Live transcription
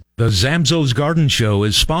The Zamzows Garden Show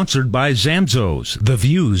is sponsored by Zamzows. The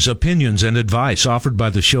views, opinions, and advice offered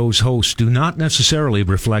by the show's hosts do not necessarily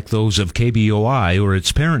reflect those of KBOI or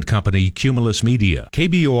its parent company, Cumulus Media.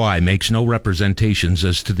 KBOI makes no representations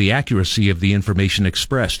as to the accuracy of the information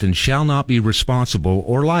expressed and shall not be responsible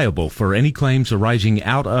or liable for any claims arising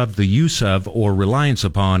out of the use of or reliance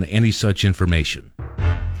upon any such information.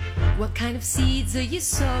 What kind of seeds are you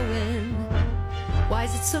sowing? Why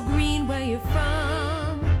is it so green where you're from?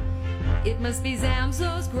 It must be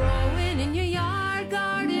Zamzows growing in your yard,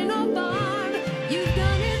 garden, or barn. You've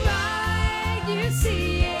done it right, you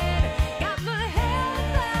see it. Got the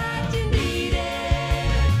help that you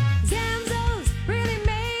needed. Zamzows really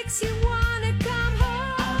makes you wanna come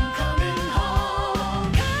home. I'm coming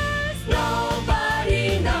home, 'cause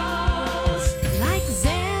nobody knows like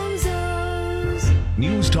Zamzows.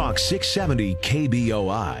 News Talk 670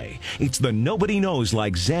 KBOI. It's the Nobody Knows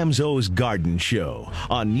Like Zamzows Garden Show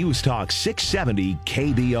on News Talk 670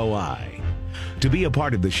 KBOI. To be a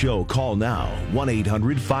part of the show, call now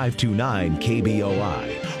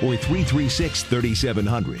 1-800-529-KBOI or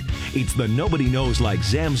 336-3700. It's the Nobody Knows Like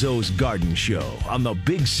Zamzows Garden Show on the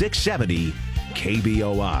Big 670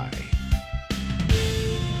 KBOI.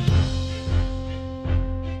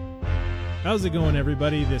 How's it going,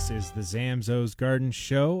 everybody? This is the Zamzows Garden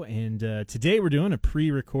Show, and today we're doing a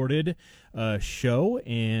pre-recorded show,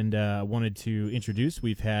 and I wanted to introduce,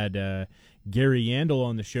 we've had Gary Yandel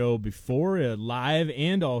on the show before, live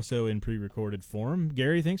and also in pre-recorded form.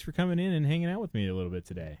 Gary, thanks for coming in and hanging out with me a little bit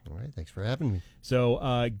today. All right, thanks for having me.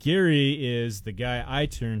 So Gary is the guy I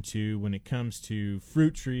turn to when it comes to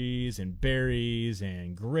fruit trees and berries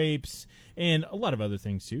and grapes and a lot of other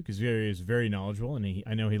things too, because Gary is very knowledgeable, and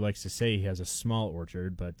I know he likes to say he has a small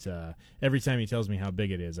orchard, but every time he tells me how big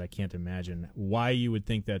it is, I can't imagine why you would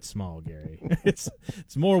think that's small, Gary. It's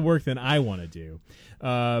more work than I want to do.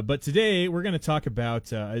 But today we're going to talk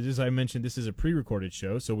about, as I mentioned, this is a pre-recorded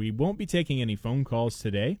show, so we won't be taking any phone calls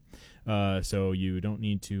today. So you don't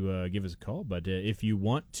need to give us a call, but if you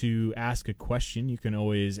want to ask a question, you can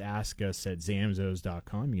always ask us at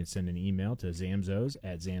zamzows.com. You can send an email to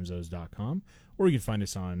zamzows@zamzows.com, or you can find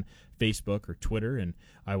us on Facebook or Twitter, and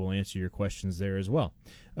I will answer your questions there as well.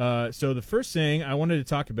 So the first thing I wanted to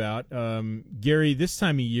talk about, Gary, this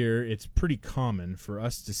time of year, it's pretty common for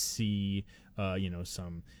us to see,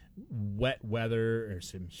 some wet weather or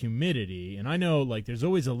some humidity, and I know there's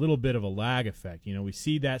always a little bit of a lag effect. We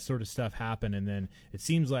see that sort of stuff happen, and then it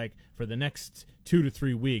seems like for the next 2 to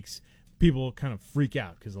 3 weeks people kind of freak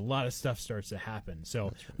out because a lot of stuff starts to happen. So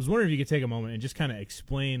I was wondering if you could take a moment and just kind of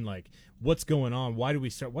explain what's going on. Why do we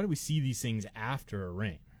see these things after a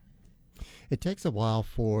rain? It takes a while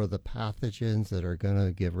for the pathogens that are going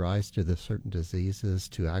to give rise to the certain diseases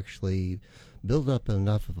to actually build up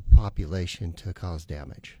enough of a population to cause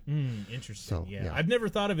damage. Interesting. So, yeah. I've never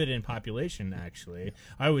thought of it in population, actually.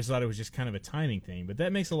 I always thought it was just kind of a timing thing, but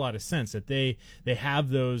that makes a lot of sense that they have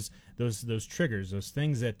those triggers, those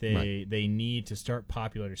things that they need to start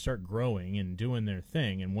to start growing and doing their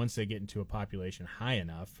thing, and once they get into a population high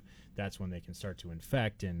enough, that's when they can start to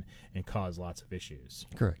infect and cause lots of issues.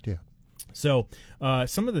 Correct, yeah. So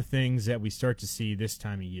some of the things that we start to see this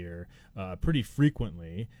time of year pretty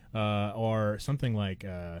frequently are something like,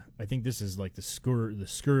 I think this is like the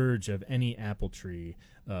scourge of any apple tree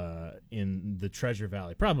in the Treasure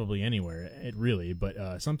Valley, probably anywhere,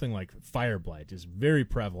 but something like fire blight is very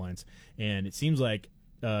prevalent, and it seems like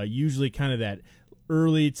usually kind of that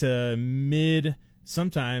early to mid,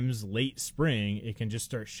 sometimes late spring, it can just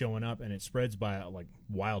start showing up, and it spreads by like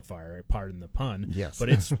wildfire, pardon the pun. Yes. But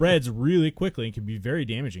it spreads really quickly and can be very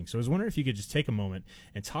damaging. So I was wondering if you could just take a moment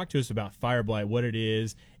and talk to us about fire blight, what it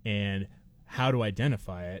is, and how to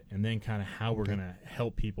identify it, and then kind of how we're going to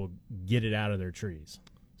help people get it out of their trees.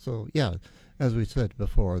 So, yeah, as we said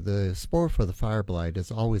before, the spore for the fire blight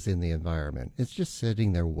is always in the environment. It's just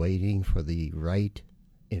sitting there waiting for the right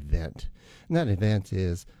event. And that event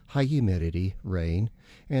is high humidity, rain,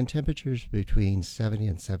 and temperatures between 70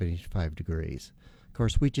 and 75 degrees. Of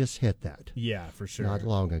course, we just hit that. Yeah, for sure. Not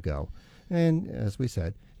long ago. And as we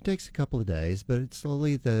said, it takes a couple of days, but it's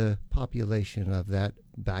slowly the population of that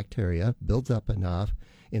bacteria builds up enough,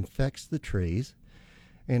 infects the trees,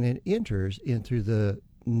 and it enters into the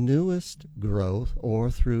newest growth or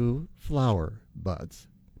through flower buds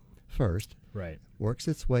first. Right. Works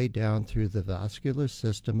its way down through the vascular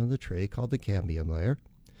system of the tree called the cambium layer.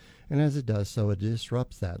 And as it does so, it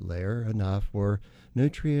disrupts that layer enough where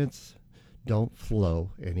nutrients don't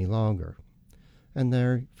flow any longer. And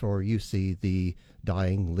therefore you see the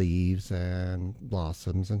dying leaves and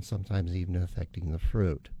blossoms and sometimes even affecting the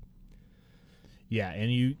fruit. Yeah,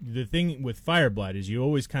 and the thing with fire blight is you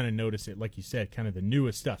always kind of notice it, like you said, kind of the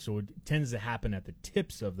newest stuff. So it tends to happen at the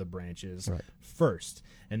tips of the branches first,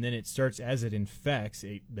 and then it starts as it infects.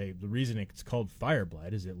 The reason it's called fire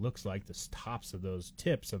blight is it looks like the tops of those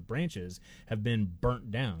tips of branches have been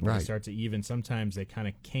burnt down. Right. They start to even sometimes they kind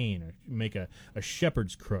of cane or make a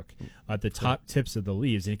shepherd's crook at the top tips of the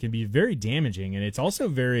leaves, and it can be very damaging. And it's also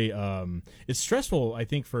very it's stressful, I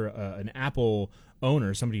think, for an apple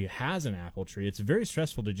owner, somebody who has an apple tree. It's very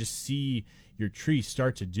stressful to just see your tree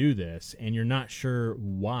start to do this and you're not sure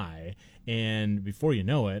why, and before you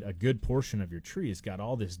know it, a good portion of your tree has got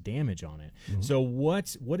all this damage on it. So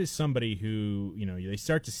what is somebody who, they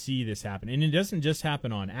start to see this happen, and it doesn't just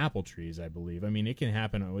happen on apple trees, I believe. I mean, it can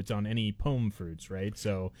happen, it's on any pome fruits, right?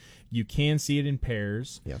 So you can see it in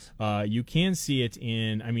pears. Yes. You can see it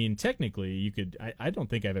in, technically you could, I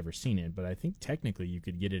don't think I've ever seen it, but I think technically you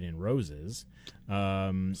could get it in roses.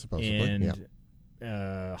 Supposedly, and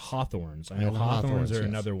yeah. Hawthorns. I know And hawthorns are yes.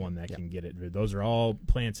 another one that can get it. Those are all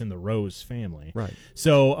plants in the rose family. Right.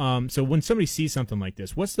 So, so when somebody sees something like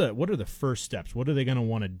this, what are the first steps? What are they going to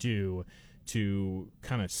want to do to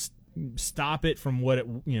kind of stop it from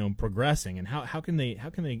progressing? And how can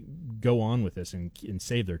they go on with this and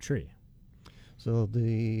save their tree? So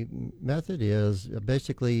the method is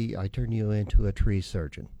basically I turn you into a tree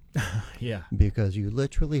surgeon. Yeah. Because you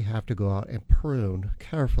literally have to go out and prune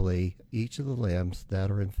carefully each of the limbs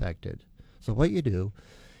that are infected. So what you do,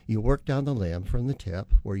 you work down the limb from the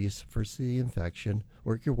tip where you first see the infection,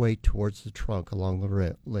 work your way towards the trunk along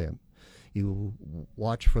the limb. You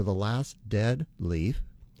watch for the last dead leaf,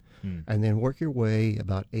 and then work your way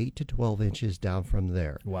about 8 to 12 inches down from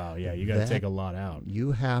there. Wow, yeah, you got to take a lot out.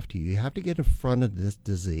 You have to get in front of this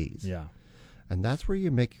disease. Yeah. And that's where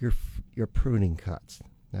you make your pruning cuts.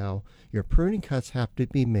 Now, your pruning cuts have to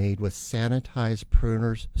be made with sanitized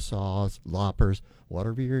pruners, saws, loppers,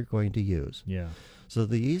 whatever you're going to use. Yeah. So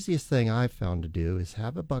the easiest thing I've found to do is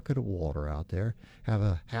have a bucket of water out there, have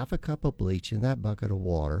a half a cup of bleach in that bucket of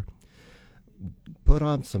water, put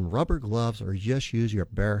on some rubber gloves or just use your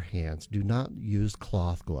bare hands. Do not use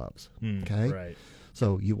cloth gloves, okay? Right.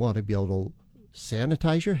 So you want to be able to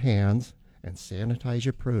sanitize your hands and sanitize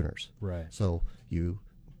your pruners. Right. So you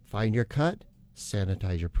find your cut,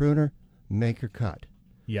 sanitize your pruner, make your cut.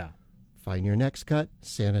 Yeah. Find your next cut,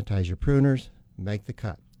 sanitize your pruners, make the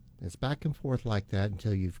cut. It's back and forth like that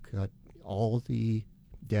until you've cut all the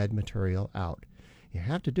dead material out. You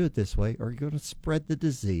have to do it this way or you're going to spread the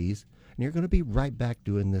disease and you're going to be right back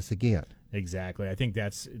doing this again. Exactly. I think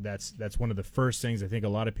that's one of the first things. I think a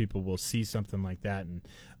lot of people will see something like that and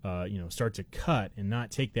start to cut and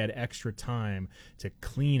not take that extra time to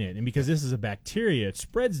clean it. And because this is a bacteria, it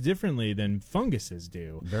spreads differently than funguses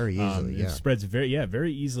do. Very easily, It spreads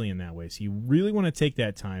very easily in that way. So you really want to take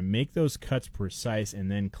that time, make those cuts precise, and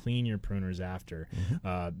then clean your pruners after,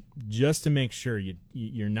 just to make sure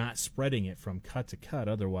you're not spreading it from cut to cut.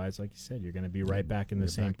 Otherwise, like you said, you're going to be right back in the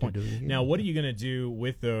same point. Now, what are you going to do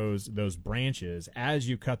with those branches as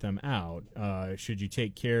you cut them out? Should you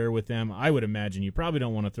take care with them? I would imagine you probably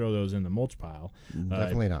don't want to throw those in the mulch pile.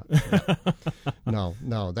 Definitely not.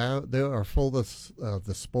 No, they are full of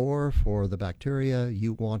the spore for the bacteria.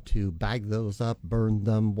 You want to bag those up, burn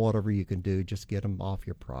them, whatever you can do, just get them off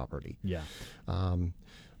your property. Yeah.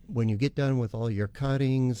 When you get done with all your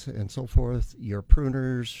cuttings and so forth, your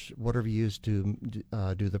pruners, whatever you use to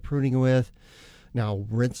do the pruning with, now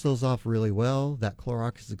rinse those off really well. That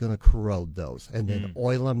Clorox is going to corrode those, and then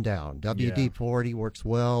oil them down. WD-40 works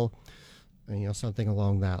well, and something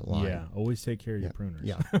along that line. Yeah, always take care of your pruners.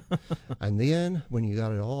 Yeah. And then when you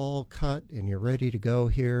got it all cut and you're ready to go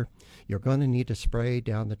here, you're going to need to spray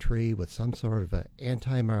down the tree with some sort of an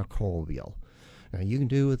antimicrobial. Now you can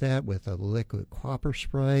do that with a liquid copper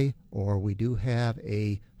spray, or we do have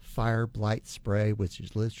a fire blight spray, which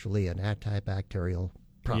is literally an antibacterial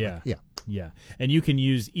product. Yeah, and you can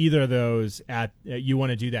use either of those you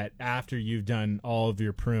want to do that after you've done all of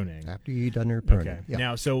your pruning. After you've done your pruning. Okay. Yeah.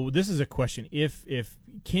 Now, so this is a question: if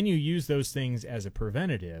can you use those things as a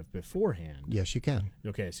preventative beforehand? Yes, you can.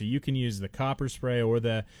 Okay, so you can use the copper spray or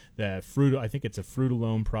the fruit. I think it's a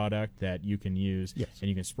Frutalone product that you can use, yes. And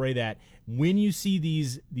you can spray that when you see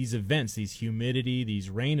these events, these humidity,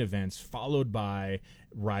 these rain events, followed by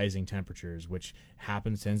rising temperatures, which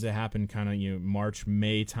tends to happen kind of March,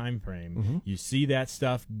 May time frame. Mm-hmm. You see that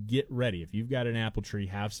stuff, get ready. If you've got an apple tree,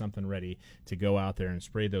 have something ready to go out there and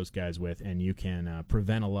spray those guys with, and you can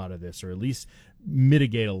prevent a lot of this, or at least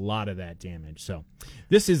mitigate a lot of that damage. So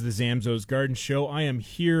this is the Zamzows Garden Show. I am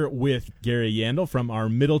here with Gary Yandel from our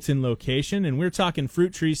Middleton location, and we're talking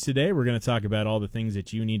fruit trees today. We're going to talk about all the things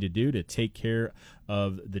that you need to do to take care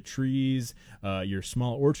of the trees, your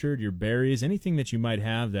small orchard, your berries, anything that you might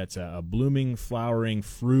have that's a blooming, flowering,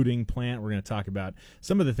 fruiting plant. We're going to talk about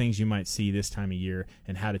some of the things you might see this time of year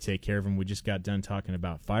and how to take care of them. We just got done talking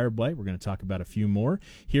about fire blight. We're going to talk about a few more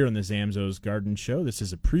here on the Zamzows Garden Show. This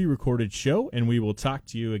is a pre-recorded show, and we will talk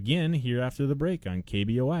to you again here after the break on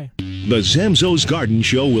KBOI. The Zamzows Garden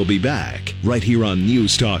Show will be back right here on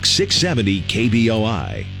News Talk 670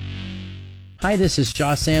 KBOI. Hi, this is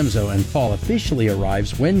Josh Zamzo, and fall officially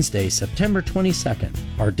arrives Wednesday, September 22nd.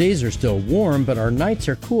 Our days are still warm, but our nights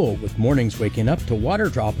are cool, with mornings waking up to water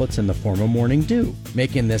droplets in the form of morning dew,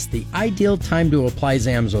 making this the ideal time to apply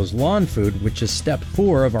Zamzows Lawn Food, which is step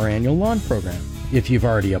 4 of our annual lawn program. If you've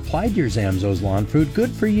already applied your Zamzows Lawn Food,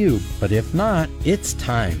 good for you, but if not, it's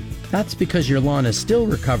time. That's because your lawn is still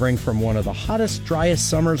recovering from one of the hottest, driest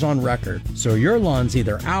summers on record, so your lawn's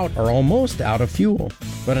either out or almost out of fuel.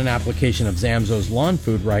 But an application of Zamzows Lawn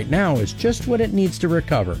Food right now is just what it needs to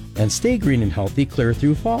recover and stay green and healthy clear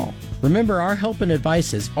through fall. Remember, our help and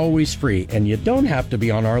advice is always free, and you don't have to be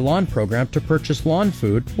on our lawn program to purchase lawn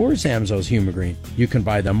food or Zamzows Humigreen. You can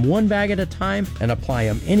buy them one bag at a time and apply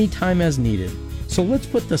them anytime as needed. So let's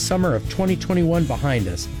put the summer of 2021 behind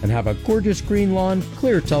us and have a gorgeous green lawn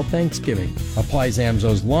clear till Thanksgiving. Apply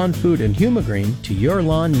Zamzows Lawn Food and Humigreen to your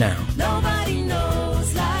lawn now. Nobody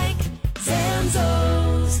knows like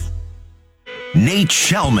Zamzows. Nate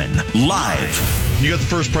Shellman, live. You got the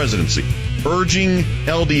First Presidency urging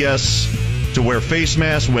LDS to wear face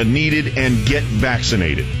masks when needed and get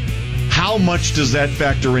vaccinated. How much does that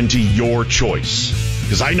factor into your choice?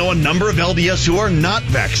 Because I know a number of LDS who are not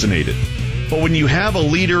vaccinated. But when you have a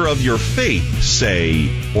leader of your faith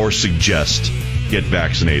say or suggest get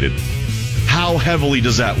vaccinated, how heavily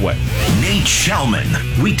does that weigh? Nate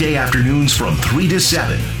Shellman, weekday afternoons from 3 to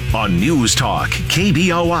 7 on News Talk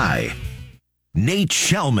KBOI. Nate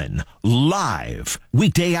Shellman, live,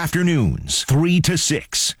 weekday afternoons, 3 to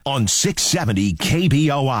 6 on 670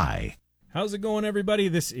 KBOI. How's it going, everybody?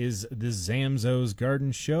 This is the Zamzows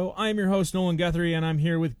Garden Show. I'm your host, Nolan Guthrie, and I'm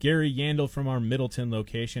here with Gary Yandel from our Middleton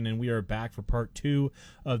location, and we are back for part 2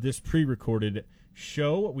 of this pre-recorded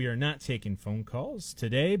show. We are not taking phone calls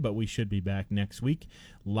today, but we should be back next week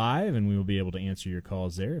live, and we will be able to answer your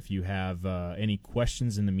calls there. If you have any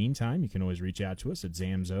questions in the meantime, you can always reach out to us at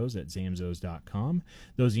zamzows@zamzows.com.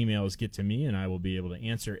 Those emails get to me, and I will be able to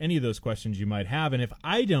answer any of those questions you might have. And if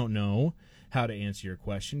I don't know how to answer your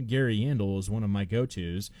question, Gary Yandel is one of my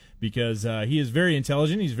go-tos because he is very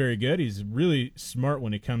intelligent. He's very good. He's really smart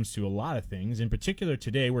when it comes to a lot of things. In particular,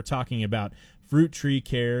 today we're talking about fruit tree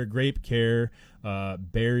care, grape care,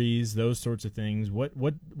 berries, those sorts of things. What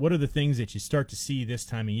are the things that you start to see this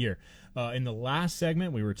time of year? In the last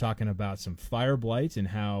segment, we were talking about some fire blight and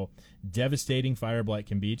how devastating fire blight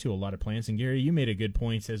can be to a lot of plants. And Gary, you made a good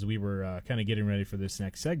point as we were kind of getting ready for this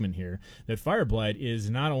next segment here, that fire blight is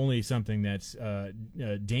not only something that's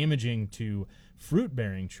damaging to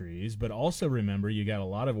fruit-bearing trees, but also remember you got a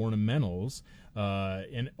lot of ornamentals,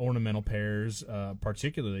 and ornamental pears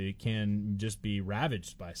particularly can just be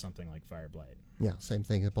ravaged by something like fire blight. Yeah, same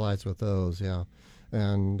thing applies with those, yeah.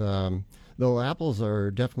 And though apples are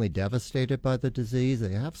definitely devastated by the disease,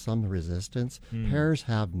 they have some resistance. Pears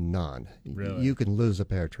have none. Really? You can lose a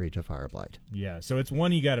pear tree to fire blight. Yeah, so it's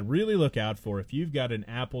one you got to really look out for. If you've got an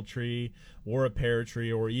apple tree or a pear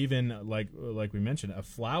tree or even, like we mentioned, a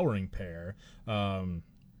flowering pear,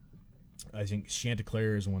 I think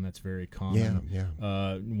Chanticleer is one that's very common.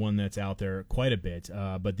 Yeah. One that's out there quite a bit.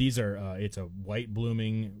 But these are, it's a white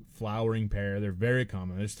blooming flowering pear. They're very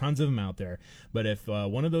common. There's tons of them out there. But if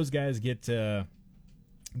one of those guys get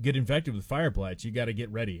infected with fire blight, you got to get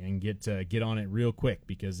ready and get on it real quick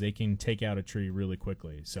because they can take out a tree really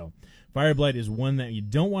quickly. So fire blight is one that you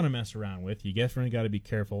don't want to mess around with. You definitely got to be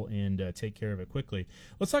careful and take care of it quickly.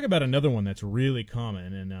 Let's talk about another one that's really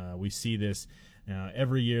common, and we see this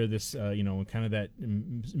every year, this, kind of that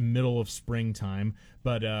middle of springtime,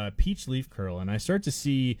 but peach leaf curl. And I start to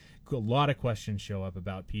see a lot of questions show up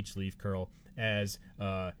about peach leaf curl as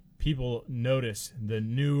people notice the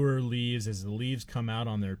newer leaves. As the leaves come out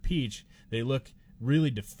on their peach, they look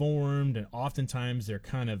really deformed, and oftentimes they're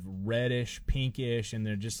kind of reddish, pinkish, and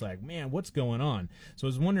they're just like, man, what's going on? So I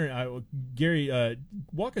was wondering, Gary,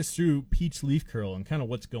 walk us through peach leaf curl and kind of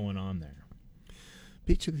what's going on there.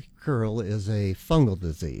 Peach leaf curl is a fungal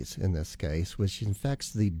disease in this case, which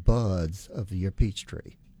infects the buds of your peach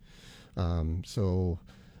tree. So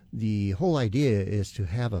The whole idea is to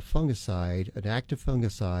have a fungicide, an active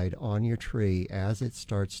fungicide, on your tree as it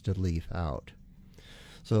starts to leaf out.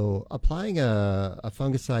 So applying a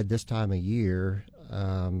fungicide this time of year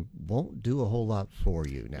won't do a whole lot for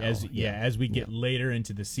you now. As we get later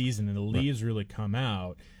into the season and the leaves really come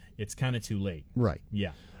out, it's kind of too late. Right.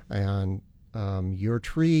 Yeah. And your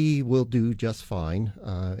tree will do just fine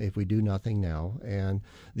if we do nothing now. And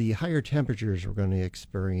the higher temperatures we're going to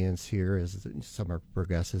experience here as the summer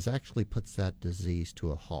progresses actually puts that disease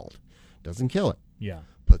to a halt. Doesn't kill it. Yeah.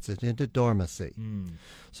 Puts it into dormancy.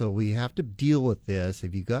 So we have to deal with this.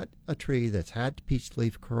 If you got a tree that's had peach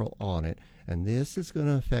leaf curl on it, and this is going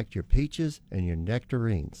to affect your peaches and your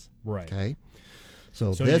nectarines. Right. Okay.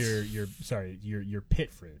 So this, your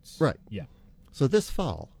pit fruits. Right. Yeah. So this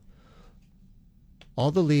fall,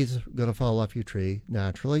 all the leaves are going to fall off your tree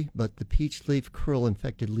naturally, but the peach leaf curl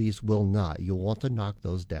infected leaves will not. You'll want to knock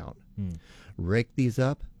those down. Rake these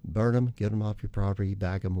up, burn them, get them off your property,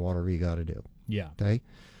 bag them, whatever you got to do. Yeah. Okay.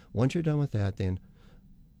 Once you're done with that, then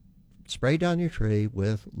spray down your tree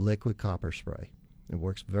with liquid copper spray. It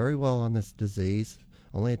works very well on this disease.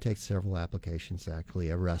 Only it takes several applications to actually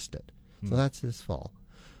arrest it. So that's this fall.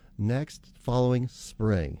 Next, following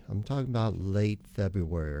spring, I'm talking about late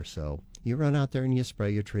February or so, you run out there and you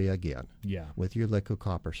spray your tree again with your liquid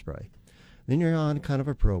copper spray. Then you're on kind of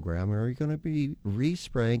a program where you're going to be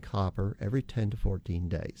respraying copper every 10 to 14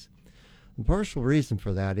 days. The partial reason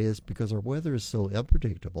for that is because our weather is so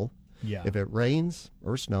unpredictable. Yeah. If it rains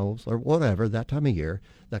or snows or whatever that time of year,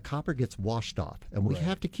 that copper gets washed off, and we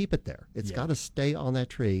have to keep it there. It's got to stay on that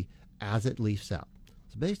tree as it leaves out.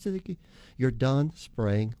 So basically, you're done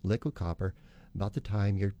spraying liquid copper about the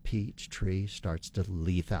time your peach tree starts to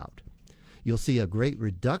leaf out. You'll see a great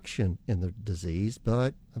reduction in the disease,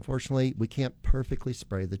 but unfortunately, we can't perfectly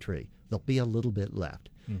spray the tree. There'll be a little bit left.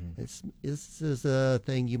 This is a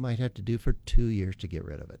thing you might have to do for 2 years to get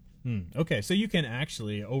rid of it. Okay, so you can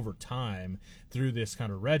actually, over time, through this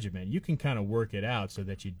kind of regimen, you can kind of work it out so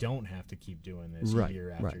that you don't have to keep doing this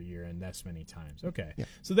year after year and this many times. Okay,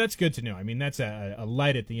 so that's good to know. I mean, that's a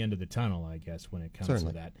light at the end of the tunnel, I guess, when it comes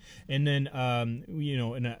to that. And then,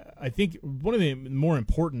 I think one of the more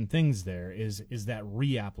important things there is that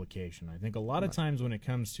reapplication. I think a lot of times when it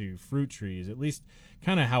comes to fruit trees, at least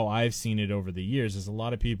kind of how I've seen it over the years, is a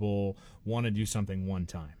lot of people want to do something one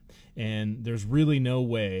time. And there's really no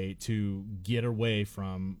way to get away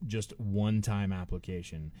from just one-time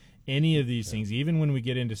application. Any of these things, even when we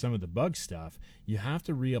get into some of the bug stuff, you have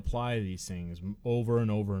to reapply these things over and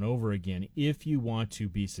over and over again if you want to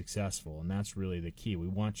be successful. And that's really the key. We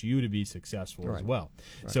want you to be successful as well.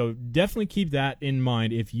 So definitely keep that in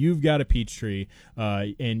mind. If you've got a peach tree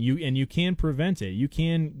and you can prevent it, you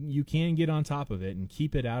can get on top of it and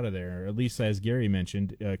keep it out of there. Or at least, as Gary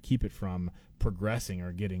mentioned, keep it from progressing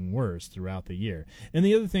or getting worse throughout the year. And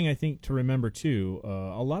the other thing I think to remember too,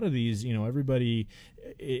 a lot of these, everybody,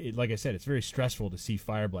 like I said, it's very stressful to see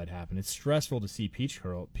fire blight happen. It's stressful to see peach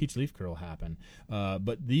leaf curl happen.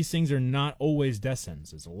 But these things are not always death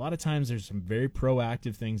sentences. A lot of times there's some very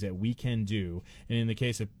proactive things that we can do. And in the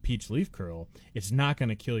case of peach leaf curl, it's not going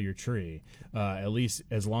to kill your tree, at least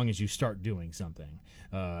as long as you start doing something.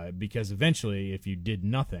 Because eventually, if you did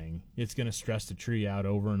nothing, it's going to stress the tree out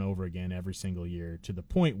over and over again every single year to the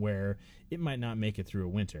point where it might not make it through a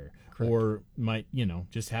winter. Correct. Or might,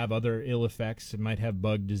 just have other ill effects. It might have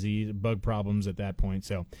bug problems at that point.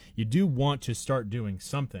 So you do want to start doing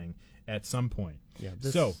something at some point. Yeah,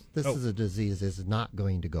 this is a disease that is not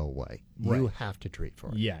going to go away. You have to treat for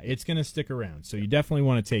it. Yeah, it's going to stick around, so you definitely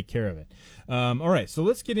want to take care of it. All right, so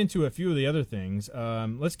let's get into a few of the other things.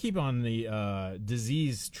 Let's keep on the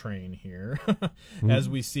disease train here. As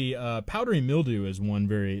we see, powdery mildew is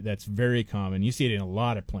one that's very common. You see it in a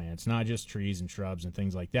lot of plants, not just trees and shrubs and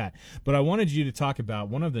things like that. But I wanted you to talk about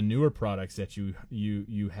one of the newer products that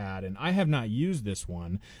you had, and I have not used this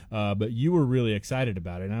one, but you were really excited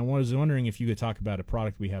about it. And I was wondering if you could talk about a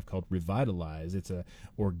product we have called Revitalize. It's a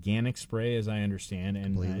organic spray, as I understand,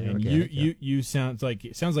 and organic, you sounds like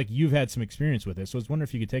you've had some experience with it. So I was wondering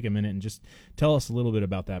if you could take a minute and just tell us a little bit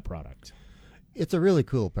about that product. It's a really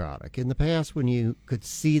cool product. In the past, when you could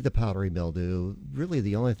see the powdery mildew, really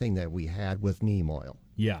the only thing that we had was neem oil.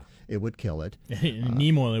 Yeah. It would kill it.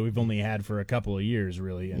 Neem oil we've only had for a couple of years,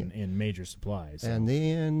 really, in major supplies. So. And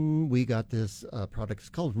then we got this product. It's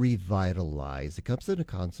called Revitalize. It comes in a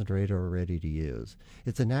concentrate or ready to use.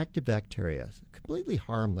 It's an active bacteria, completely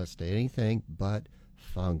harmless to anything but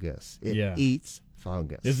fungus. It eats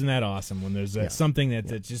fungus. Isn't that awesome when there's something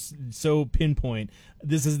that's just so pinpoint,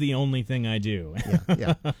 this is the only thing I do.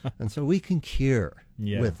 Yeah. And so we can cure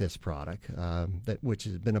with this product, which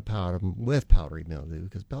has been a problem with powdery mildew,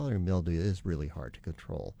 because powdery mildew is really hard to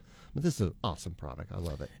control. But this is an awesome product. I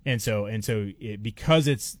love it. And so because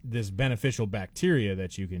it's this beneficial bacteria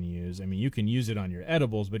that you can use. I mean, you can use it on your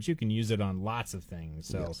edibles, but you can use it on lots of things.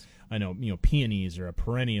 So Yes. I know, peonies are a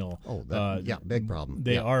perennial. Oh, big problem.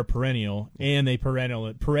 They are perennial, and they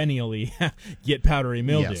perennially get powdery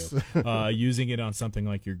mildew. Yes. Using it on something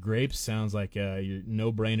like your grapes sounds like a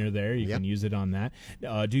no-brainer there. You can use it on that.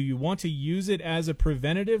 Do you want to use it as a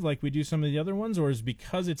preventative like we do some of the other ones, or is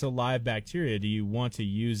because it's a live bacteria, do you want to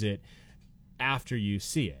use it after you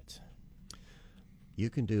see it? You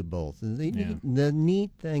can do both. The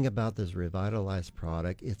neat thing about this revitalized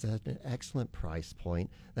product, it's at an excellent price point.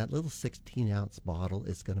 That little 16-ounce bottle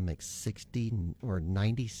is going to make 60 or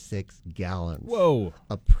 96 gallons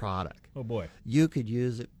of product. Oh, boy. You could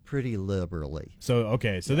use it pretty liberally. So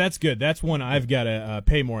that's good. That's one I've got to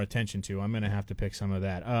pay more attention to. I'm going to have to pick some of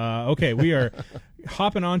that. Okay, we are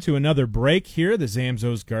hopping on to another break here, the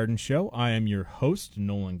Zamzows Garden Show. I am your host,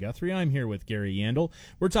 Nolan Guthrie. I'm here with Gary Yandel.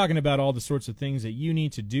 We're talking about all the sorts of things that you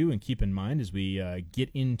need to do and keep in mind as we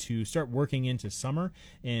start working into summer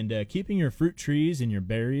and keeping your fruit trees and your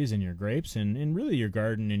berries and your grapes and really your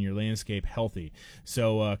garden and your landscape healthy.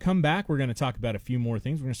 So come back. We're going to talk about a few more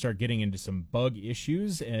things. We're going to start getting into some bug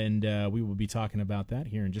issues, and we will be talking about that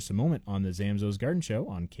here in just a moment on the Zamzows Garden Show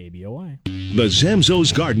on KBOI. The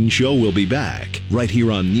Zamzows Garden Show will be back right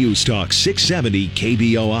here on News Talk 670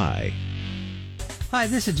 KBOI. Hi,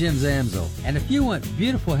 this is Jim Zamzo, and if you want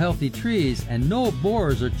beautiful, healthy trees and no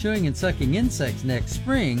borers or chewing and sucking insects next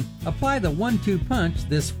spring, apply the 1-2 punch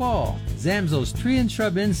this fall. Zamzows Tree and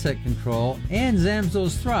Shrub Insect Control and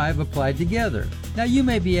Zamzows Thrive applied together. Now you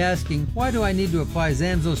may be asking, why do I need to apply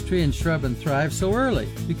Zamzows Tree and Shrub and Thrive so early?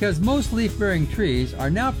 Because most leaf-bearing trees are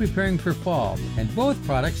now preparing for fall, and both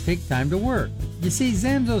products take time to work. You see,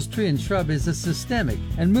 Zamzows Tree and Shrub is a systemic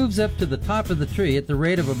and moves up to the top of the tree at the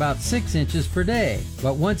rate of about 6 inches per day.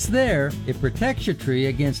 But once there, it protects your tree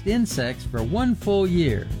against insects for 1 full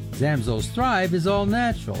year. Zamzows Thrive is all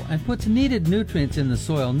natural and puts needed nutrients in the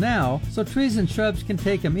soil now so trees and shrubs can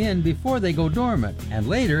take them in before they go dormant and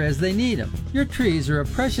later as they need them. Your trees are a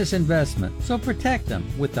precious investment, so protect them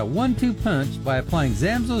with the 1-2 punch by applying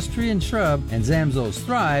Zamzows Tree and Shrub and Zamzows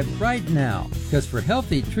Thrive right now. Because for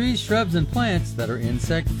healthy trees, shrubs, and plants that are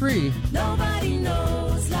insect-free, Nobody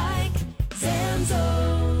knows like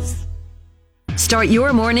Zamzows. Start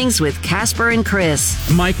your mornings with Casper and Chris.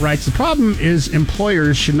 Mike writes, the problem is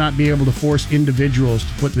employers should not be able to force individuals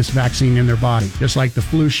to put this vaccine in their body, just like the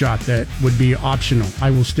flu shot that would be optional. I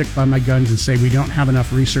will stick by my guns and say we don't have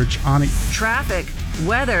enough research on it. Traffic,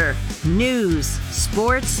 weather, news,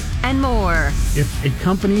 sports, and more. If a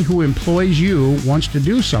company who employs you wants to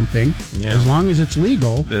do something, as long as it's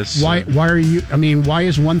legal, why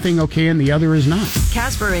is one thing okay and the other is not?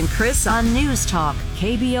 Casper and Chris on News Talk,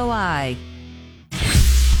 KBOI.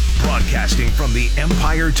 Broadcasting from the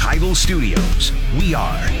Empire Title Studios, we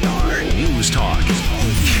are News Talk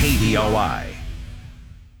KBOI.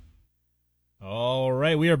 All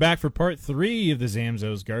right, we are back for part 3 of the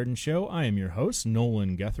Zamzows Garden Show. I am your host,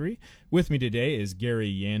 Nolan Guthrie. With me today is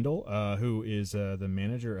Gary Yandel, who is the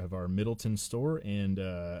manager of our Middleton store and,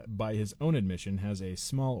 by his own admission, has a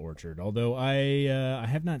small orchard. Although I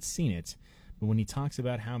have not seen it, but when he talks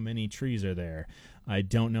about how many trees are there, I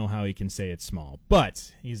don't know how he can say it's small.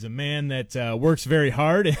 But he's a man that works very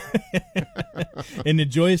hard and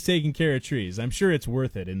enjoys taking care of trees. I'm sure it's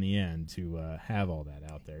worth it in the end to have all that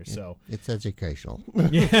out there. So it's educational.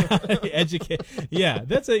 Yeah,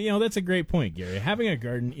 that's a great point, Gary. Having a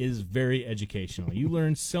garden is very educational. You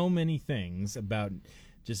learn so many things about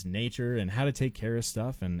just nature and how to take care of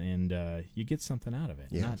stuff, and you get something out of it.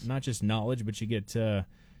 Yes. Not just knowledge, but you get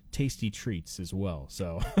tasty treats as well.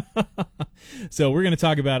 So we're going to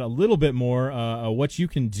talk about a little bit more what you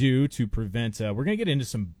can do to prevent we're going to get into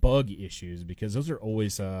some bug issues, because those are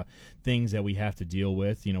always things that we have to deal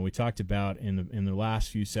with. We talked about in the last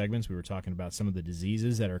few segments, we were talking about some of the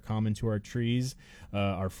diseases that are common to our trees,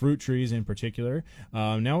 our fruit trees in particular.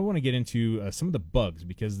 Now we want to get into some of the bugs,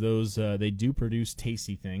 because those they do produce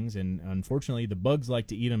tasty things, and unfortunately the bugs like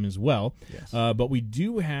to eat them as well. Yes. But we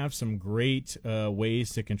do have some great ways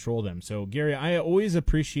to control them. So Gary, I always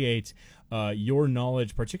appreciate your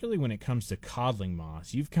knowledge, particularly when it comes to codling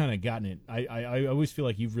moss. You've kind of gotten it. I always feel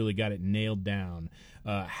like you've really got it nailed down,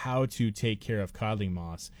 how to take care of codling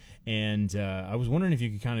moss. And I was wondering if you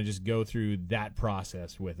could kind of just go through that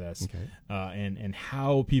process with us, Okay. And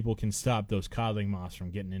how people can stop those codling moss from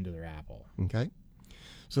getting into their apple. Okay.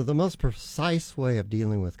 So the most precise way of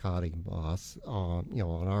dealing with codling moss, on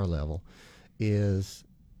our level, is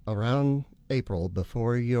around April,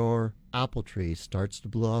 before your apple tree starts to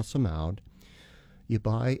blossom out, you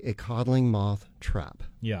buy a codling moth trap.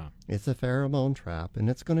 Yeah. It's a pheromone trap, and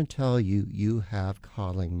it's going to tell you you have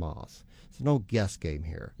codling moths. It's no guess game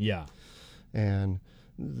here. Yeah. And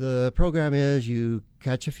the program is you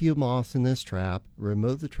catch a few moths in this trap,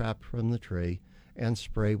 remove the trap from the tree, and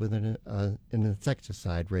spray with an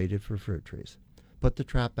insecticide rated for fruit trees. Put the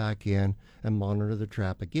trap back in and monitor the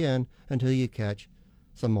trap again until you catch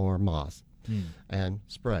some more moths and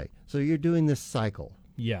spray. So you're doing this cycle.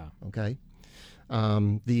 Yeah. Okay.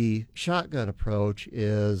 The shotgun approach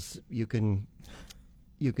is you can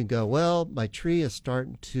go, well, my tree is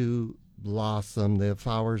starting to blossom, the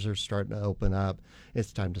flowers are starting to open up,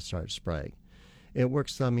 it's time to start spraying. It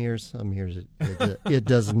works some years it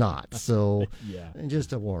does not. So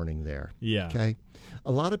just a warning there. Yeah. Okay.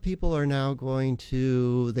 A lot of people are now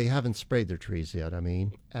they haven't sprayed their trees yet,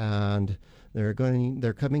 and they're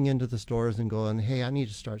coming into the stores and going, hey, I need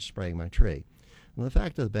to start spraying my tree. Well, the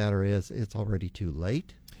fact of the matter is it's already too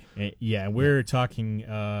late. Yeah, we're talking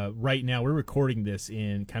right now. We're recording this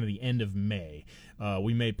in kind of the end of May.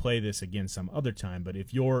 We may play this again some other time, but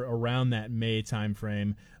if you're around that May time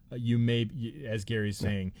frame, you may, as Gary's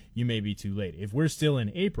saying, you may be too late. If we're still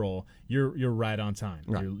in April, you're right on time.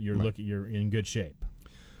 Right. You're in good shape.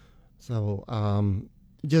 So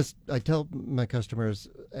I tell my customers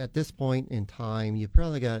at this point in time, you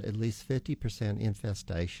probably got at least 50%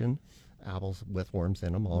 infestation. Apples with worms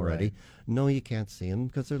in them already. Right. No, you can't see them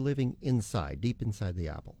because they're living deep inside the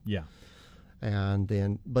apple. Yeah.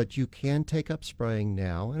 But you can take up spraying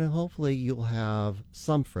now, and hopefully you'll have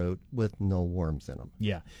some fruit with no worms in them.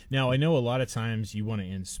 Yeah. Now I know a lot of times you want to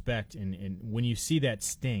inspect, and when you see that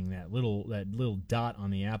sting, that little dot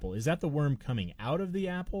on the apple, is that the worm coming out of the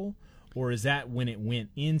apple, or is that when it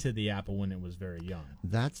went into the apple when it was very young?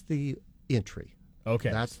 That's the entry.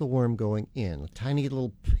 Okay. That's the worm going in. A tiny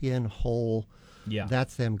little pinhole. Yeah.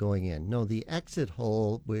 That's them going in. No, the exit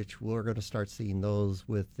hole, which we're going to start seeing those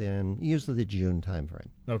within usually the June time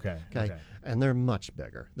frame. Okay. And they're much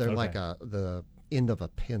bigger. They're like the end of a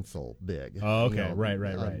pencil big. Oh, okay. Right.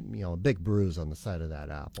 A big bruise on the side of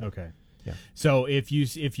that apple. Okay. Yeah. So if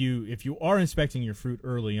you are inspecting your fruit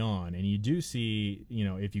early on and you do see,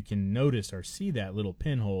 if you can notice or see that little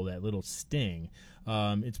pinhole, that little sting,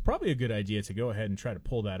 it's probably a good idea to go ahead and try to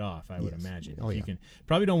pull that off. I would imagine. You can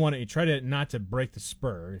probably don't want to try to not to break the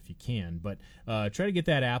spur if you can, but try to get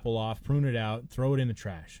that apple off, prune it out, throw it in the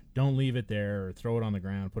trash. Don't leave it there or throw it on the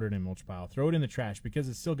ground, put it in a mulch pile, throw it in the trash because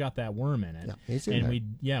it's still got that worm in it. Yeah, it's in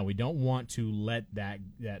there. we don't want to let that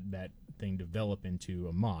thing develop into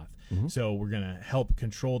a moth. Mm-hmm. So we're going to help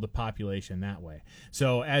control the population that way.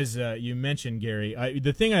 So as you mentioned, Gary,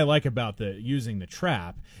 the thing I like about using the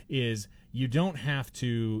trap is you don't have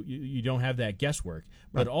that guesswork,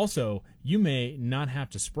 but also you may not have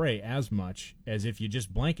to spray as much as if you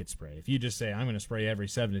just blanket spray. If you just say, I'm going to spray every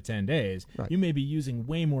 7 to 10 days, you may be using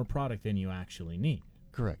way more product than you actually need.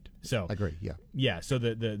 Correct. So I agree. Yeah. Yeah. So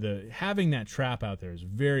the having that trap out there is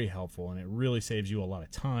very helpful, and it really saves you a lot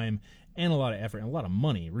of time and a lot of effort and a lot of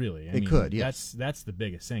money. Really, I mean, yes. That's the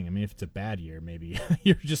biggest thing. I mean, if it's a bad year, maybe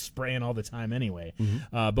you're just spraying all the time anyway.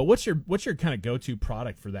 Mm-hmm. But what's your kind of go-to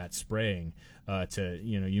product for that spraying?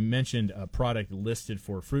 You mentioned a product listed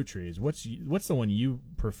for fruit trees. What's the one you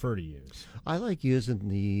prefer to use? I like using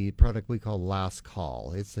the product we call Last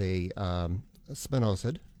Call. It's a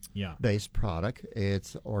spinosad. Yeah. Based product.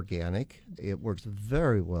 It's organic. It works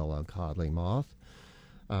very well on codling moth.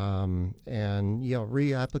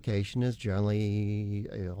 Reapplication is generally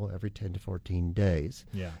every 10 to 14 days.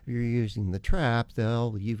 Yeah. If you're using the trap,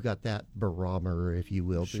 though, you've got that barometer, if you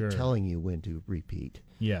will, telling you when to repeat.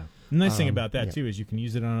 Yeah. The nice thing about that, too, is you can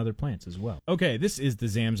use it on other plants as well. Okay, this is the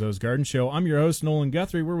Zamzows Garden Show. I'm your host, Nolan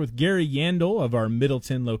Guthrie. We're with Gary Yandel of our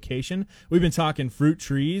Middleton location. We've been talking fruit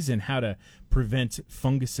trees and how to prevent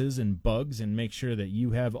funguses and bugs and make sure that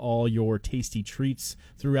you have all your tasty treats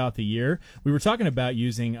throughout the year. We were talking about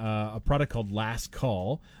using a product called Last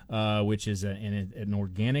Call, which is an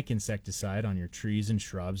organic insecticide on your trees and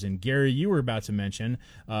shrubs. And Gary, you were about to mention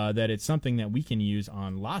that it's something that we can use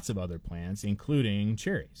on lots of other plants, including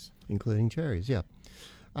cherries. Including cherries, yeah.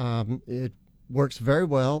 It works very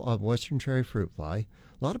well on western cherry fruit fly.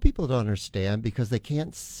 A lot of people don't understand because they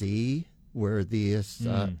can't see where this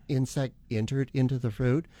insect entered into the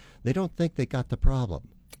fruit. They don't think they got the problem.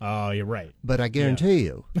 Oh, you're right. But I guarantee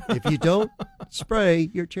you, if you don't spray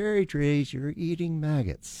your cherry trees, you're eating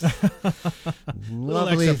maggots.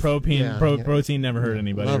 Lovely extra protein never hurt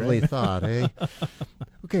anybody. Lovely right? thought, eh?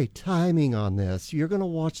 Okay, timing on this. You're going to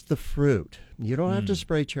watch the fruit. You don't have to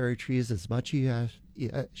spray cherry trees as much as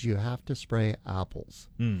you have to spray apples.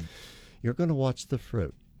 you're going to watch the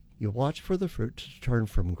fruit. You watch for the fruit to turn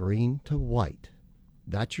from green to white.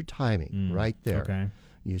 That's your timing right there. Okay.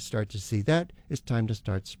 You start to see that, it's time to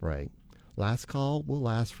start spraying. Last call will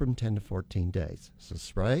last from 10 to 14 days. So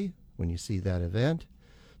spray when you see that event,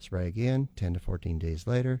 spray again 10 to 14 days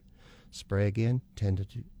later, spray again 10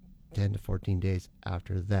 to 14 days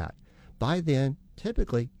after that. By then,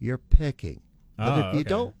 typically, you're picking. But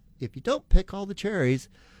if you don't pick all the cherries,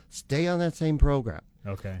 stay on that same program.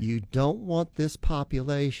 Okay. You don't want this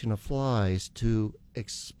population of flies to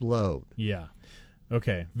explode. Yeah.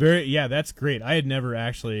 Okay. That's great. I had never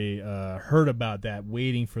actually heard about that,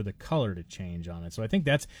 waiting for the color to change on it. So I think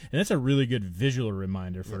that's a really good visual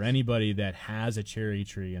reminder for anybody that has a cherry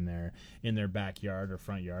tree in their backyard or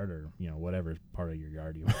front yard, or whatever part of your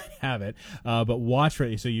yard you might have it. But watch for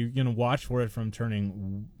it. So you're going to watch for it from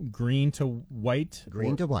turning green to white.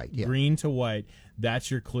 Green to white. Yeah. Green to white. That's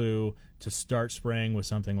your clue to start spraying with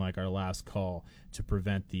something like our last call to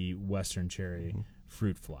prevent the western cherry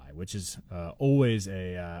fruit fly, which is always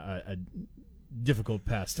a difficult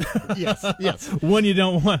pest. Yes. One you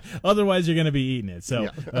don't want, otherwise you're going to be eating it. So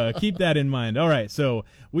keep that in mind. All right, so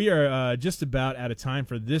we are just about out of time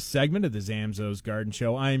for this segment of the Zamzows Garden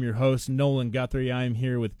Show. I am your host, Nolan Guthrie. I am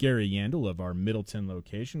here with Gary Yandel of our Middleton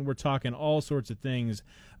location. We're talking all sorts of things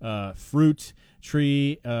fruit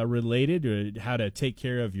tree related, how to take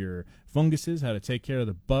care of your funguses, how to take care of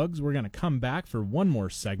the bugs. We're going to come back for one more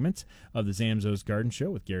segment of the Zamzows Garden Show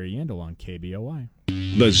with Gary Yandel on KBOI.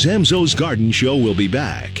 The Zamzows Garden Show will be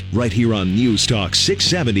back right here on News Talk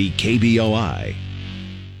 670 KBOI.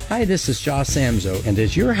 Hi, this is Josh Samzo, and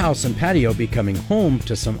is your house and patio becoming home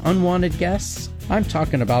to some unwanted guests? I'm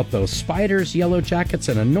talking about those spiders, yellow jackets,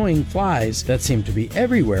 and annoying flies that seem to be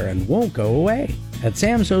everywhere and won't go away. At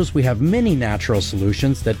Zamzows, we have many natural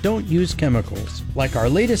solutions that don't use chemicals, like our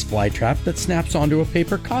latest fly trap that snaps onto a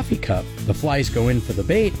paper coffee cup. The flies go in for the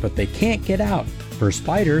bait, but they can't get out. For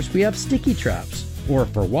spiders, we have sticky traps. Or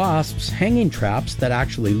for wasps, hanging traps that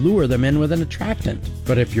actually lure them in with an attractant.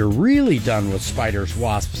 But if you're really done with spiders,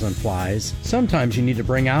 wasps, and flies, sometimes you need to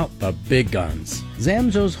bring out the big guns.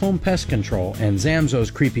 Zamzows Home Pest Control and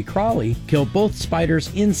Zamzows Creepy Crawly kill both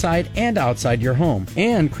spiders inside and outside your home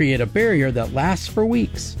and create a barrier that lasts for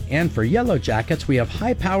weeks. And for yellow jackets, we have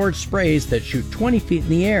high-powered sprays that shoot 20 feet in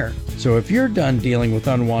the air. So if you're done dealing with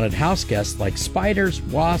unwanted house guests like spiders,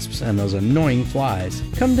 wasps, and those annoying flies,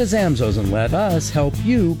 come to Zamzows and let us help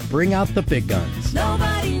you bring out the big guns.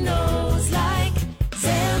 Nobody knows like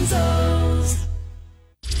Zamzows.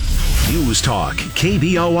 News Talk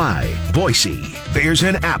KBOI Boise. There's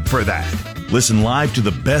an app for that. Listen live to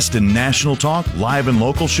the best in national talk, live and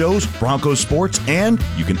local shows, Broncos sports, and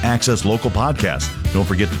you can access local podcasts. Don't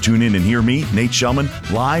forget to tune in and hear me, Nate Shellman,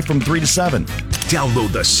 live from 3 to 7.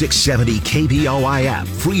 Download the 670 KBOI app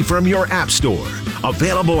free from your app store.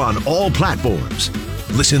 Available on all platforms.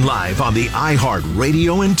 Listen live on the iHeart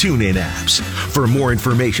Radio and TuneIn apps. For more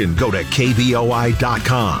information, go to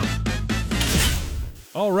KBOI.com.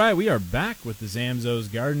 All right, we are back with the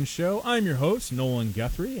Zamzows Garden Show. I'm your host, Nolan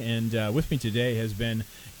Guthrie, and with me today has been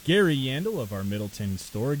Gary Yandel of our Middleton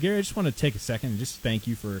store. Gary, I just want to take a second and just thank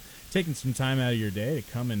you for taking some time out of your day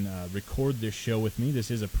to come and record this show with me.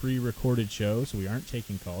 This is a pre-recorded show, so we aren't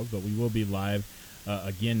taking calls, but we will be live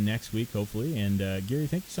again next week, hopefully. And Gary,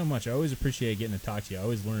 thank you so much. I always appreciate getting to talk to you. I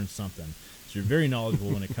always learn something. So you're very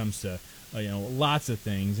knowledgeable when it comes to lots of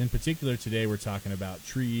things. In particular, today we're talking about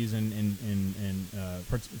trees and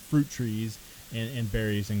fruit trees and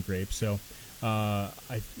berries and grapes. So I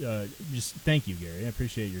just thank you, Gary. I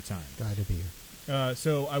appreciate your time. Glad to be here.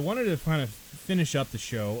 So I wanted to kind of finish up the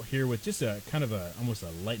show here with just a kind of almost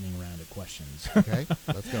a lightning round of questions. Okay,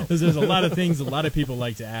 let's go. Because there's a lot of things a lot of people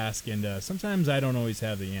like to ask, and sometimes I don't always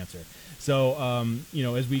have the answer. So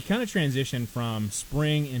as we kind of transition from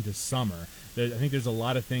spring into summer, I think there's a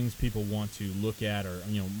lot of things people want to look at or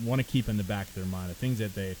want to keep in the back of their mind, of things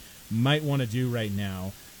that they might want to do right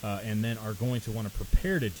now, and then are going to want to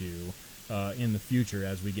prepare to do in the future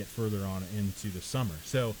as we get further on into the summer.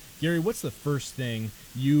 So, Gary, what's the first thing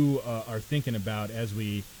you are thinking about as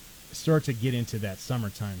we start to get into that summer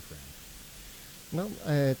time frame? Well,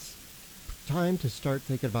 it's time to start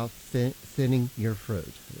thinking about thinning your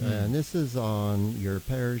fruit. And this is on your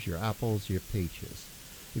pears, your apples, your peaches.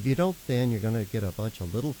 If you don't thin, you're going to get a bunch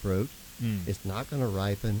of little fruit. It's not going to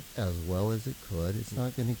ripen as well as it could. It's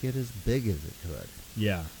not going to get as big as it could.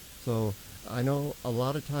 Yeah. So I know a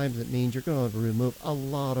lot of times it means you're going to remove a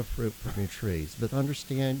lot of fruit from your trees. But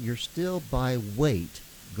understand, you're still by weight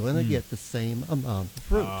going to get the same amount of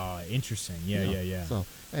fruit. Interesting. Yeah. So,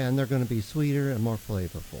 and they're going to be sweeter and more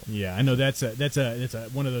flavorful. Yeah, I know that's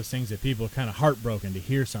one of those things that people are kind of heartbroken to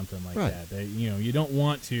hear something like Right. that. You don't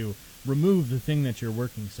want to remove the thing that you're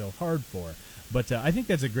working so hard for. But I think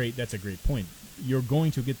that's a great point. You're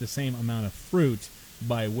going to get the same amount of fruit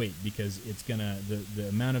by weight because it's gonna the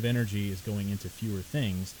amount of energy is going into fewer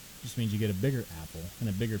things. Just means you get a bigger apple and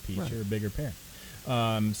a bigger peach Right. or a bigger pear.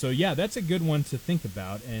 So yeah, that's a good one to think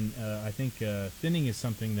about, and I think thinning is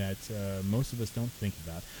something that most of us don't think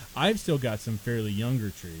about. I've still got some fairly younger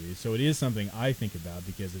trees, so it is something I think about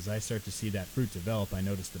because as I start to see that fruit develop, I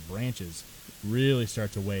notice the branches really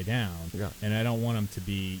start to weigh down, and I don't want them to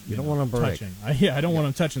be You don't want 'em break. touching. I don't want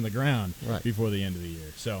them touching the ground Right. before the end of the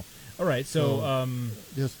year. So, all right, so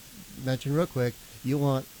just mention real quick, you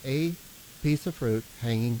want a piece of fruit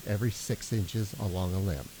hanging every 6 inches along a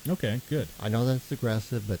limb. okay, good. I know that's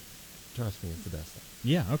aggressive, but trust me, it's the best thing.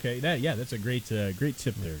 Yeah. Okay. That's a great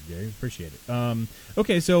tip there, Gary. Appreciate it.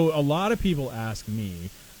 Okay. So a lot of people ask me,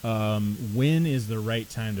 when is the right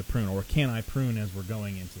time to prune, or can I prune as we're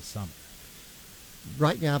going into summer?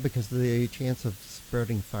 Right now, because of the chance of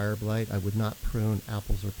spreading fire blight, I would not prune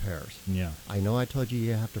apples or pears. Yeah. I know I told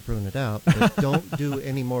you have to prune it out, but don't do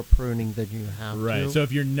any more pruning than you have Right. to. So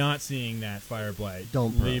if you're not seeing that fire blight,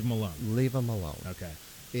 Don't prune. leave them alone. Leave them alone. Okay.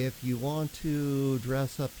 If you want to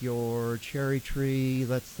dress up your cherry tree,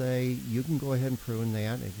 let's say, you can go ahead and prune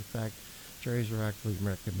that. In fact, cherries are actually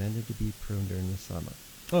recommended to be pruned during the summer.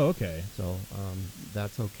 Oh, okay. So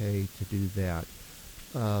that's okay to do that.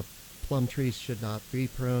 Plum trees should not be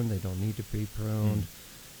pruned. They don't need to be pruned.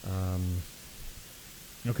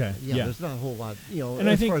 Okay. Yeah, there's not a whole lot, And as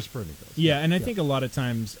I think, far as pruning goes. Yeah, and I think a lot of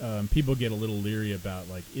times people get a little leery about,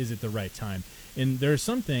 like, is it the right time? And there are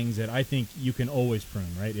some things that I think you can always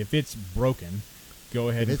prune, right? If it's broken, go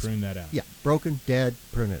ahead and prune that out. Yeah, broken, dead,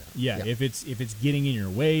 prune it out. Yeah, if it's getting in your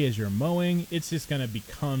way as you're mowing, it's just going to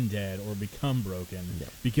become dead or become broken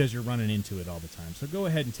because you're running into it all the time. So go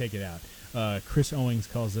ahead and take it out. Chris Owings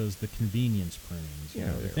calls those the convenience prunings. You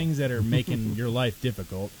know, the things that are making your life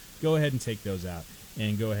difficult, go ahead and take those out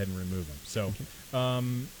and go ahead and remove them. So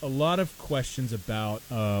a lot of questions about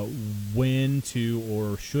when to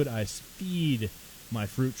or should I feed my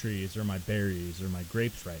fruit trees or my berries or my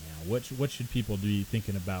grapes right now. What should people be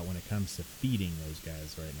thinking about when it comes to feeding those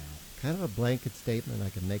guys right now? Kind of a blanket statement I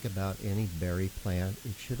can make about any berry plant.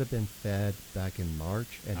 It should have been fed back in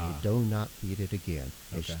March, and you do not feed it again.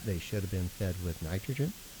 Okay. They should have been fed with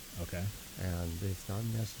nitrogen. Okay. And it's not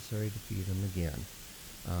necessary to feed them again.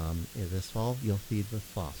 In this fall, you'll feed with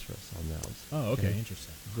phosphorus on those. Oh, okay.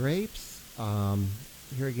 Interesting. Grapes,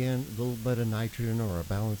 here again, a little bit of nitrogen or a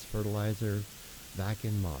balanced fertilizer back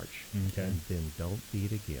in March. Okay. And then don't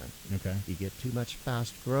feed again. Okay. You get too much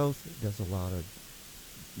fast growth, it does a lot of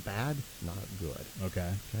bad, not good.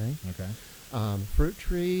 Okay. Okay. Okay. Fruit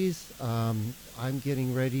trees, I'm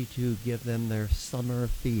getting ready to give them their summer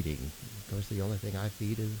feeding. Of course, the only thing I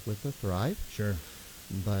feed is with the Thrive. Sure.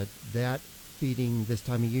 But that feeding this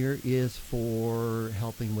time of year is for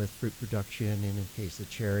helping with fruit production, and in case of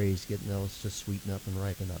cherries, getting those to sweeten up and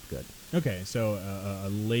ripen up good. Okay, so a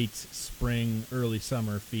late spring, early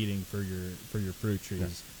summer feeding for your fruit trees.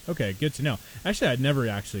 Yes. Okay, good to know. Actually, I'd never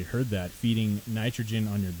actually heard that, feeding nitrogen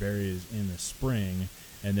on your berries in the spring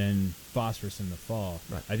and then phosphorus in the fall.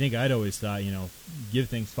 Right. I think I'd always thought, give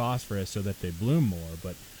things phosphorus so that they bloom more,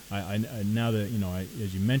 but I now that,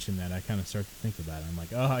 as you mentioned that, I kind of start to think about it. I'm like,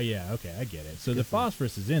 oh, yeah, okay, I get it. So the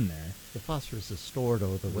phosphorus is in there. The phosphorus is stored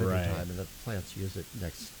over the winter Right. time, and the plants use it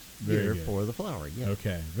next Very year good. for the flowering. Yeah.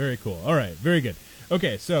 Okay, very cool. All right, very good.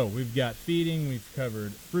 Okay, so we've got feeding, we've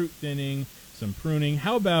covered fruit thinning, some pruning.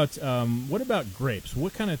 How about, what about grapes?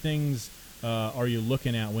 What kind of things are you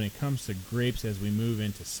looking at when it comes to grapes as we move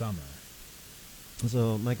into summer?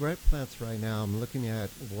 So my grape plants right now, I'm looking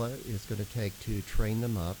at what it's going to take to train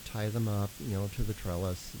them up, tie them up, to the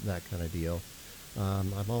trellis, that kind of deal.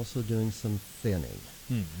 I'm also doing some thinning.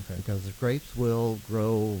 Okay. Because the grapes will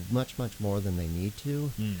grow much, much more than they need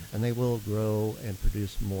to, and they will grow and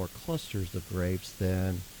produce more clusters of grapes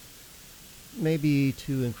than maybe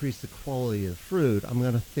to increase the quality of the fruit. I'm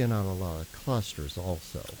going to thin out a lot of clusters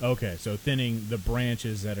also. Okay, so thinning the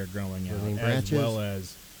branches that are growing out Thinning as branches, well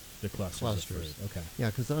as the clusters. Of fruit. Okay. Yeah,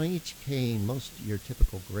 because on each cane, most of your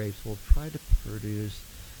typical grapes will try to produce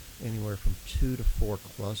anywhere from 2 to 4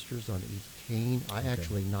 clusters on each cane. I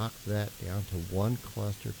actually knocked that down to 1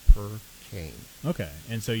 cluster per cane. Okay,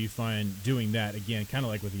 and so you find doing that, again, kind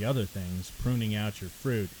of like with the other things, pruning out your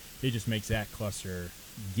fruit, it just makes that cluster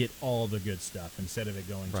get all the good stuff instead of it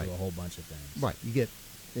going Right. to a whole bunch of things. Right. You get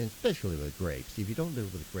and especially with grapes. If you don't do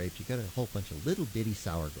it with grapes, you got a whole bunch of little bitty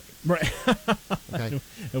sour grapes. Right. Okay?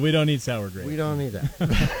 And we don't need sour grapes. We don't need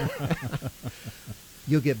that.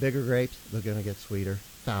 You'll get bigger grapes. They're going to get sweeter,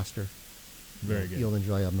 faster. Very good. You'll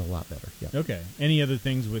enjoy them a lot better. Yeah. Okay. Any other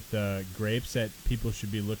things with grapes that people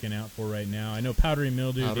should be looking out for right now? I know powdery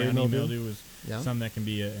mildew, downy mildew is something that can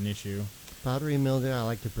be an issue. Powdery mildew I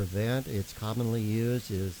like to prevent. It's commonly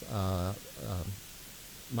used is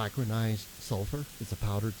micronized sulfur. It's a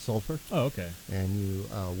powdered sulfur. Oh, okay. And you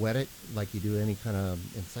wet it like you do any kind of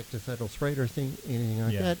insecticidal spray or anything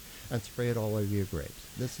like that, and spray it all over your grapes.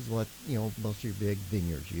 This is what most of your big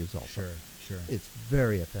vineyards use also. Sure. It's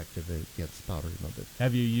very effective against powdery mildew.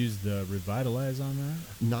 Have you used the Revitalize on that?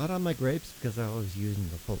 Not on my grapes because I was using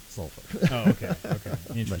the sulfur. Oh, okay.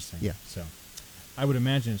 Interesting. But, yeah. So I would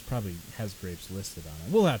imagine it probably has grapes listed on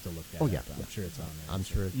it. We'll have to look at it. Yeah. I'm sure it's on there. I'm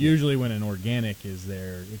sure. Usually when an organic is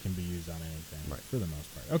there, it can be used on anything for the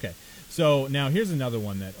most part. Okay. So now here's another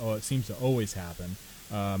one that it seems to always happen.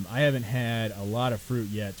 I haven't had a lot of fruit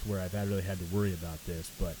yet to where I've really had to worry about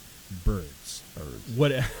this, but birds.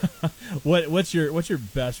 What's your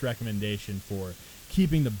best recommendation for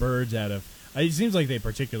keeping the birds out of? It seems like they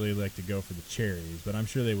particularly like to go for the cherries, but I'm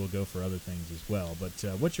sure they will go for other things as well. But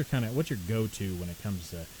what's your go-to when it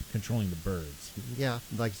comes to controlling the birds? Yeah,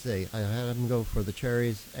 like I say, I had them go for the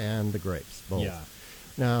cherries and the grapes, both. Yeah.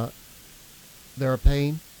 Now, they're a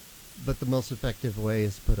pain, but the most effective way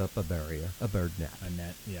is to put up a barrier, a bird net. A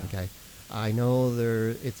net, yeah. Okay. I know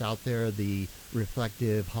it's out there, the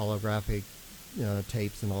reflective holographic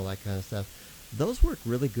tapes and all that kind of stuff. Those work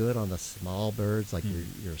really good on the small birds like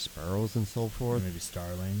your sparrows and so forth. Maybe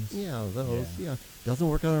starlings. Yeah, those. Yeah. Doesn't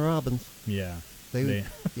work on the robins. Yeah. They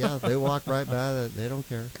walk right by that. They don't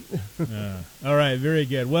care. All right, very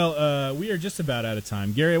good. Well, we are just about out of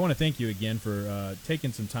time. Gary, I want to thank you again for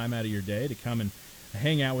taking some time out of your day to come and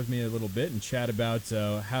hang out with me a little bit and chat about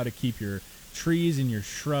how to keep your trees and your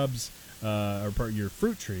shrubs or your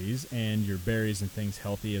fruit trees and your berries and things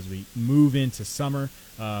healthy as we move into summer.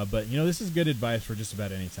 But this is good advice for just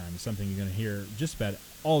about any time. It's something you're going to hear just about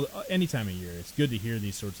any time of year. It's good to hear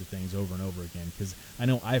these sorts of things over and over again because I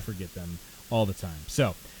know I forget them all the time.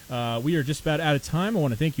 So we are just about out of time. I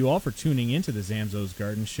want to thank you all for tuning in to the Zamzows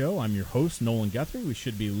Garden Show. I'm your host, Nolan Guthrie. We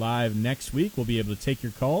should be live next week. We'll be able to take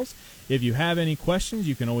your calls. If you have any questions,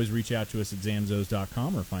 you can always reach out to us at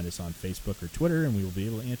zamzows.com or find us on Facebook or Twitter, and we will be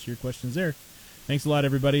able to answer your questions there. Thanks a lot,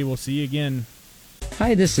 everybody. We'll see you again.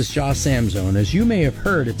 Hi, this is Josh Samzo, and as you may have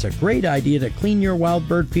heard, it's a great idea to clean your wild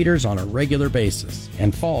bird feeders on a regular basis.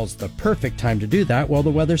 And fall's the perfect time to do that while the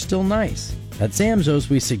weather's still nice. At Zamzows,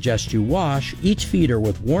 we suggest you wash each feeder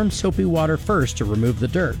with warm soapy water first to remove the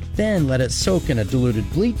dirt. Then let it soak in a diluted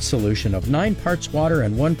bleach solution of 9 parts water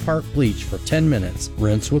and 1 part bleach for 10 minutes.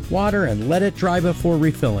 Rinse with water and let it dry before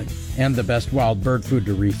refilling. And the best wild bird food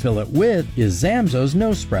to refill it with is Zamzows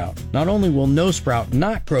No Sprout. Not only will No Sprout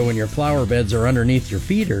not grow in your flower beds or underneath your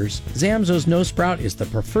feeders, Zamzows No Sprout is the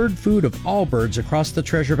preferred food of all birds across the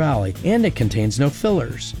Treasure Valley, and it contains no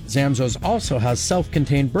fillers. Zamzows also has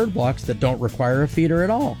self-contained bird blocks that don't require a feeder at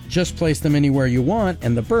all. Just place them anywhere you want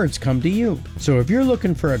and the birds come to you. So if you're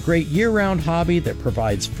looking for a great year-round hobby that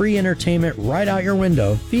provides free entertainment right out your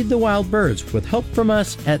window, feed the wild birds with help from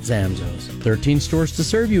us at Zamzows. 13 stores to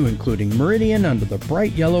serve you, including Meridian under the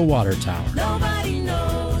bright yellow water tower.